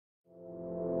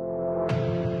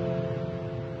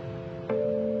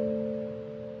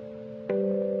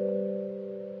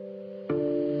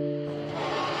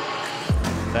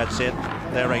That's it.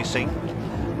 They're racing.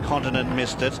 Continent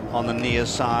missed it on the near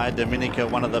side. Dominica,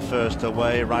 one of the first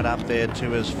away. Right up there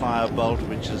too is Firebolt,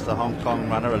 which is the Hong Kong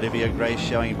runner. Olivia Grace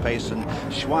showing pace, and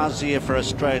Choisir for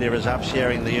Australia is up,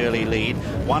 sharing the early lead.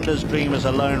 Wonder's Dream is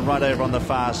alone right over on the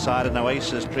far side, and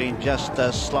Oasis Dream just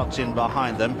slots in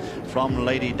behind them from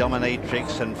Lady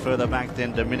Dominatrix, and further back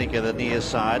then Dominica, the near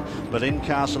side. But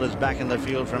Castle is back in the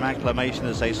field from Acclamation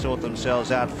as they sort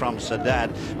themselves out from Sadat.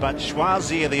 But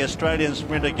Choisir, the Australian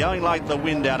sprinter, going like the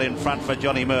wind out in front for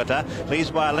Johnny Murtagh.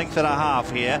 Leads by a length and a half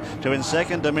here. To in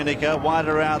second Dominica.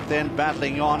 Wider out then,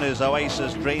 battling on, is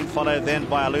Oasis Dream, followed then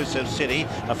by Elusive City.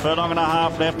 A furlong and a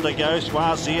half left to go.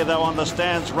 Choisir, though, on the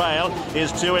stands rail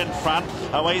is two in front.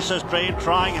 Oasis Dream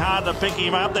trying hard to pick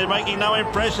him up. They're making no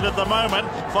impression at the moment.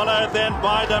 Followed then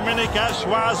by Dominica.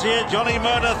 Choisir, Johnny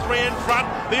Murtagh, three in front.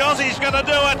 The Aussie's going to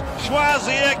do it.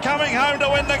 Choisir coming home to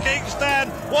win the King's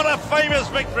Stand. What a famous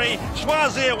victory.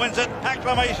 Choisir wins it.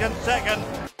 Acclamation second.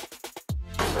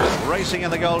 Racing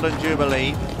in the Golden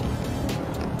Jubilee.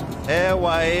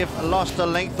 Airwave lost a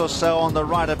length or so on the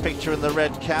rider picture in the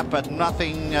red cap, but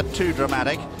nothing too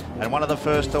dramatic. And one of the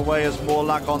first away is More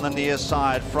Luck on the near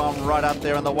side from right up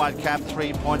there in the white cap,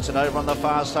 3 points, and over on the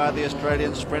far side the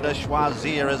Australian sprinter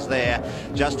Choisir is there.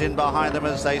 Just in behind them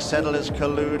as they settle is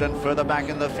Collude, and further back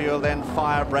in the field then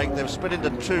Firebreak. They've split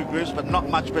into two groups but not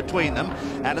much between them,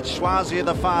 and it's Choisir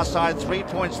the far side, 3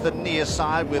 points the near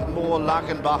side with More Luck,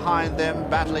 and behind them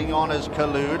battling on is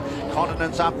Collude.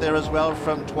 Continent's up there as well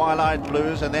from Twilight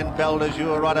Blues, and then Belle de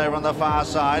Jour right over on the far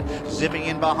side. Zipping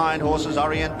in behind horses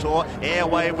Orientor.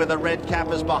 Airwave with the red cap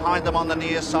is behind them on the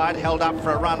near side, held up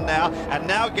for a run now, and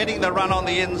now getting the run on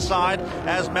the inside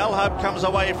as Melhope comes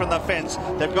away from the fence.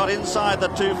 They've got inside the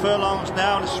 2 furlongs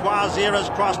now, and Choisir has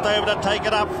crossed over to take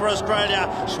it up for Australia.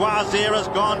 Choisir has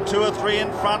gone 2 or 3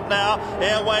 in front now.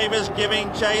 Airwave is giving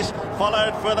chase,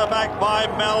 followed further back by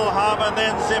Melhope, and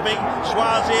then zipping.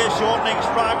 Choisir shortening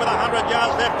stride with 100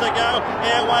 yards left to go.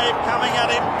 Airwave coming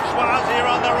at him. Choisir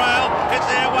on the rail. It's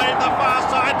Airwave the far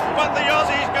side, but the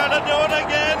Aussie's going to do it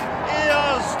again.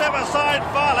 Step aside,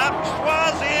 far lap.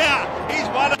 Choisir, he's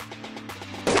won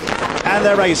it. And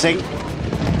they're racing.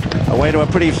 Away to a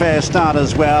pretty fair start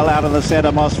as well. Out of the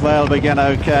centre, Moss Vale began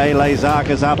okay. Les Arcs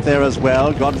is up there as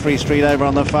well. Godfrey Street over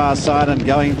on the far side and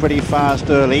going pretty fast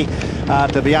early.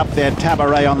 To be up there,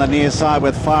 Tabaret on the near side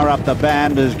with Fire Up the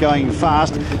Band is going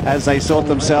fast as they sort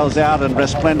themselves out, and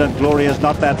Resplendent Glory is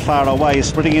not that far away,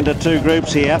 splitting into 2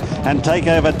 groups here, and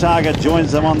Takeover Target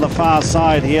joins them on the far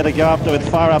side here to go up with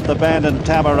Fire Up the Band and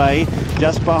Tabaret.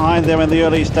 Just behind them in the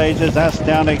early stages,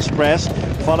 Ashdown Express,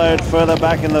 followed further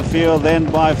back in the field then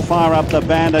by Fire Up the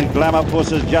Band, and Glamour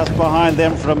Puss is just behind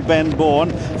them from Ben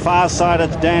Bourne. Far side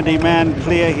it's Dandy Man,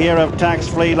 clear here of Tax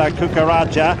Flea La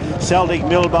Cucaracha. Celtic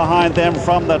Mill behind them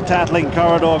from the Tattling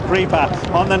Corridor Creeper.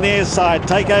 On the near side,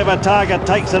 Takeover Target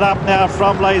takes it up now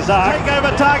from Les Arcs.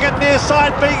 Takeover Target near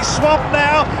side being swamped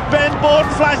now. Ben Bourne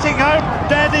flashing home.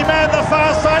 Dandy Man the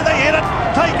far side, they hit it.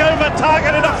 Takeover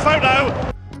Target in a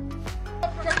photo.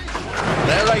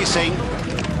 They're racing.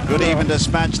 Good even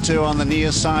dispatch too on the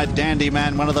near side. Dandy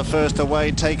Man, one of the first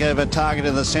away. Takeover Target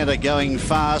in the centre going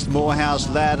fast. Morehouse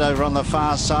Lad over on the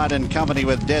far side in company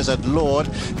with Desert Lord.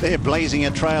 They're blazing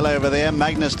a trail over there.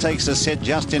 Magnus takes a set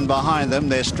just in behind them.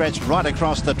 They're stretched right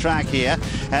across the track here,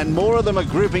 and more of them are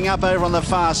grouping up over on the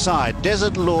far side.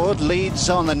 Desert Lord leads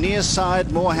on the near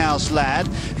side. Morehouse Lad,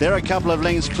 they're a couple of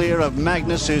lengths clear of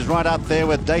Magnus, who's right up there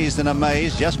with Dazed and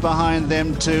Amazed. Just behind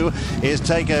them too is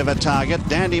Takeover Target.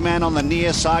 Dandy Man on the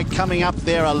near side, coming up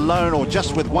there alone or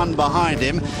just with one behind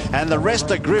him, and the rest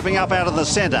are grouping up out of the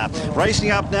centre. Racing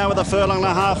up now with a furlong and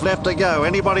a half left to go.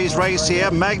 Anybody's race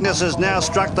here. Magnus has now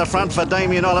struck the front for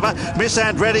Damien Oliver. Miss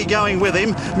Andretti going with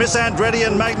him. Miss Andretti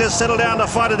and Magnus settle down to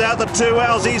fight it out. The 2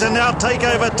 Aussies and now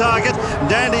Takeover Target.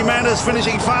 Dandy Man is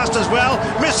finishing fast as well.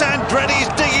 Miss Andretti's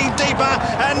digging deeper,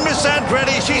 and Miss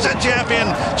Andretti, she's a champion.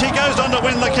 She goes on to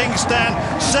win the King's Stand.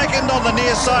 Second on the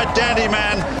near side, Dandy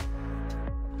Man.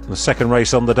 The second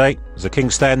race on the day is the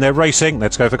King's Stand. They're racing.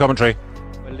 Let's go for commentary.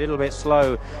 A little bit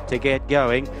slow to get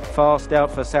going. Fast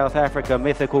out for South Africa,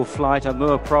 Mythical Flight.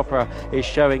 Amour Propre is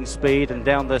showing speed, and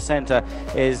down the centre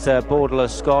is Royal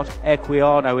Ascot.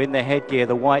 Equiano in the headgear,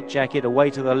 the white jacket.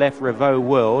 Away to the left, Revo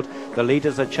World. The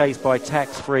leaders are chased by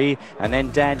Tax Free, and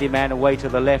then Dandy Man away to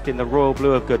the left in the royal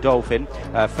blue of Godolphin.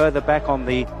 Further back on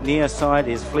the near side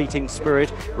is Fleeting Spirit,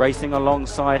 racing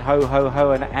alongside Ho Ho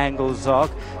Ho and Angle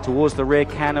Zark. Towards the rear,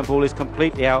 Cannonball is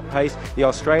completely outpaced. The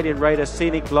Australian Raider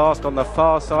Scenic Blast on the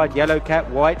far side, Yellow Cap,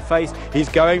 White Face. He's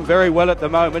going very well at the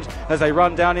moment as they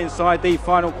run down inside the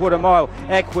final quarter mile.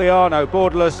 Equiano,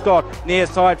 Royal Ascot, near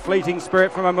side Fleeting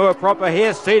Spirit from Amour Proper.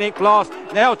 Here's Scenic Blast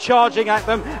now charging at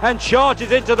them and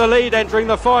charges into the lead. Entering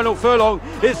the final furlong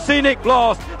is Scenic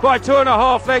Blast by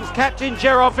 2.5 lengths. Captain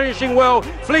Gerard finishing well.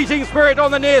 Fleeting Spirit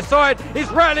on the near side is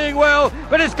rallying well,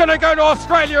 but it's going to go to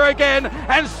Australia again,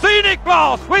 and Scenic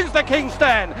Blast wins the King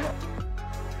Stand.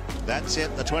 That's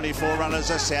it, the 24 runners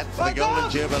are set for the Golden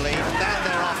Jubilee, and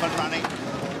they're off and running.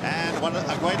 And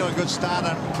way to a good start,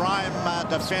 and Prime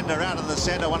Defender out in the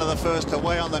centre, one of the first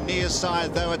away. On the near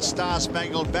side though, it's Star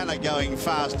Spangled Banner going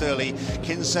fast early.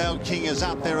 Kinsale King is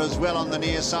up there as well on the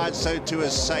near side, so too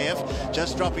is Saif.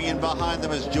 Just dropping in behind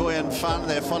them is Joy and Fun.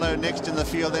 They're followed next in the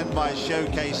field then by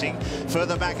Showcasing.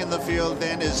 Further back in the field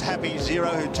then is Happy Zero,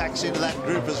 who tacks into that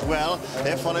group as well.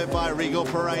 They're followed by Regal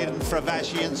Parade and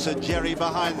Fravashi and Sir Jerry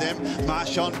behind them.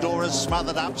 Marchand Dora's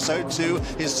smothered up, so too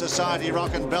is Society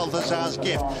Rock and Balthazar's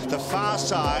Gift. The far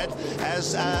side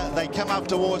as they come up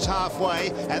towards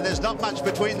halfway, and there's not much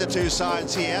between the two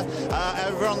sides here.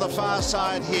 Over on the far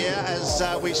side here as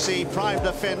we see Prime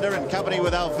Defender in company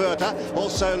with Alberta,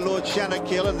 also Lord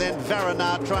Shanakil, and then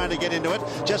Varanard trying to get into it.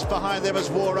 Just behind them is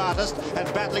War Artist,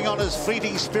 and battling on is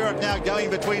Fleeting Spirit now going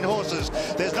between horses.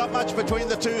 There's not much between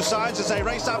the two sides as they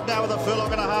race up now with a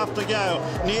furlong and a half to go.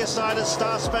 Near side is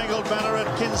Star Spangled Banner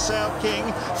and Kinsale King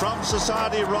from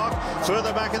Society Rock.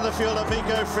 Further back in the field,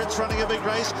 Amico Fritz running a big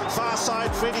race. Far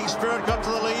side, Fleeting Spirit got to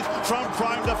the lead from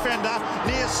Prime Defender.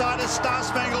 Near side is Star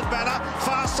Spangled Banner.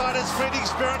 Far side is Fleeting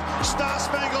Spirit. Star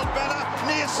Spangled Banner.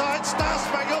 Near side, Star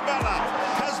Spangled Banner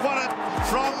has won it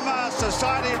from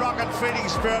Society Rock and Fleeting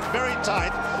Spirit. Very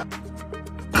tight.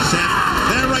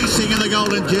 They're racing in the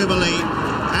Golden Jubilee.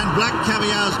 And Black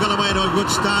Caviar's got away to a good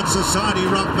start. Society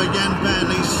Rock began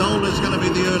badly. Soul is going to be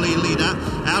the early leader.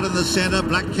 Out in the centre,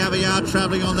 Black Caviar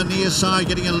travelling on the near side,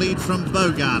 getting a lead from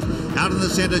Bogart. Out in the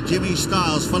centre, Jimmy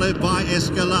Styles, followed by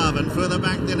Escalave. And further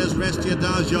back then is Restia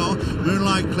d'Argent.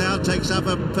 Moonlight Cloud takes up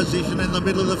a position in the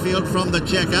middle of the field from the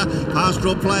checker.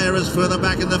 Pastoral Player is further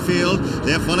back in the field.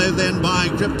 They're followed then by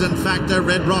Krypton Factor.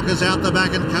 Red Rock is out the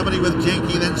back in company with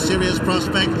Jenky. Then Serious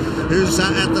Prospect, who's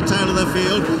at the tail of the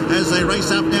field as they race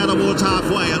up now towards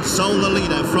halfway, and Soul the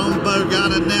leader from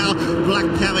Bogart, and now Black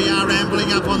Caviar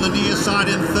ambling up on the near side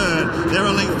in third. They're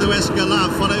a length to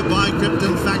Escalave, followed by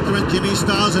Krypton Factor and Jimmy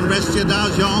Styles and Restia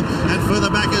d'Argent, and further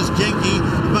back is Jenky.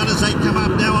 But as they come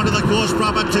up now onto the course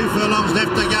proper, 2 furlongs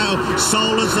left to go.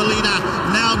 Soul is the leader.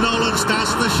 Now Nolan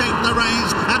starts to shake the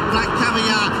reins at Black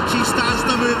Caviar. She starts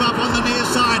to move up on the near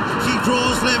side. She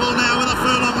draws level now with a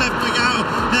furlong left to go.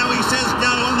 Now he says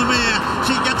go on the mare.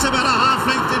 She gets about a half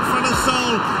length in front of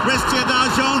Soul. Restia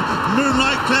d'Argent,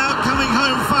 Moonlight Cloud coming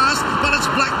home fast, but it's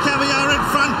Black Caviar in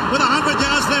front with 100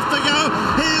 yards left to go.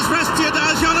 Here's Restia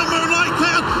d'Argent and Moonlight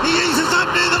Cloud. He eases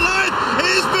up near the line.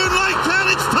 Here's Moonlight Cloud.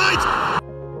 It's tight.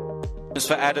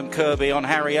 For Adam Kirby on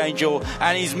Harry Angel,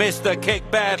 and he's missed the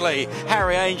kick badly.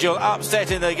 Harry Angel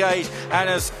upset in the gate and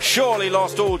has surely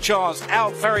lost all chance.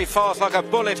 Out very fast like a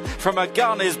bullet from a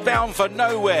gun is Bound for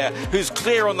Nowhere, who's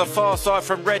clear on the far side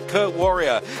from Red Kirk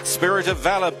Warrior. Spirit of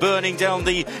Valor burning down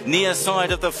the near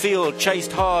side of the field,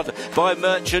 chased hard by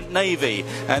Merchant Navy,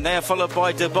 and they're followed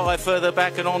by Dubai further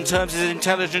back, and on terms is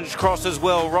Intelligence Cross as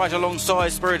well, right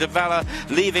alongside Spirit of Valor,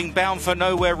 leaving Bound for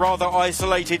Nowhere rather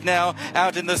isolated now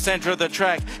out in the centre of the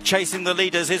track. Chasing the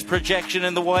leaders is Projection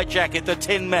in the white jacket, the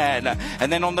Tin Man,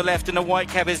 and then on the left in the white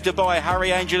cap is Dubai.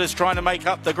 Harry Angel is trying to make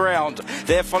up the ground.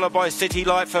 They're followed by City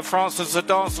Light for Francis the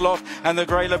Dancelot and the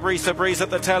Grey Labrisa Breeze at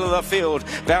the tail of the field.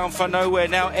 Bound for Nowhere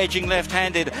now edging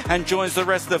left-handed and joins the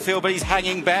rest of the field, but he's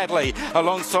hanging badly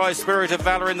alongside Spirit of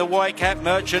Valor in the white cap.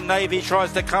 Merchant Navy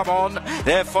tries to come on.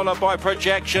 They're followed by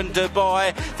Projection,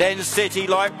 Dubai, then City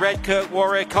Light. Red Kirk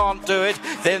Warrior can't do it.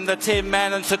 Then the Tin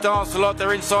Man and Sir Dancelot.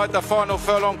 They're inside the final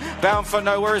furlong. Bound for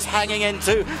Nowhere is hanging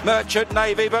into Merchant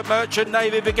Navy, but Merchant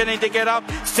Navy beginning to get up.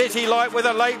 City Light with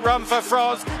a late run for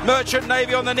France. Merchant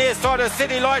Navy on the near side of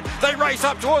City Light. They race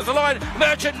up towards the line.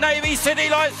 Merchant Navy, City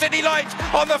Light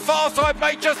on the far side,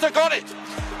 mate, just got it.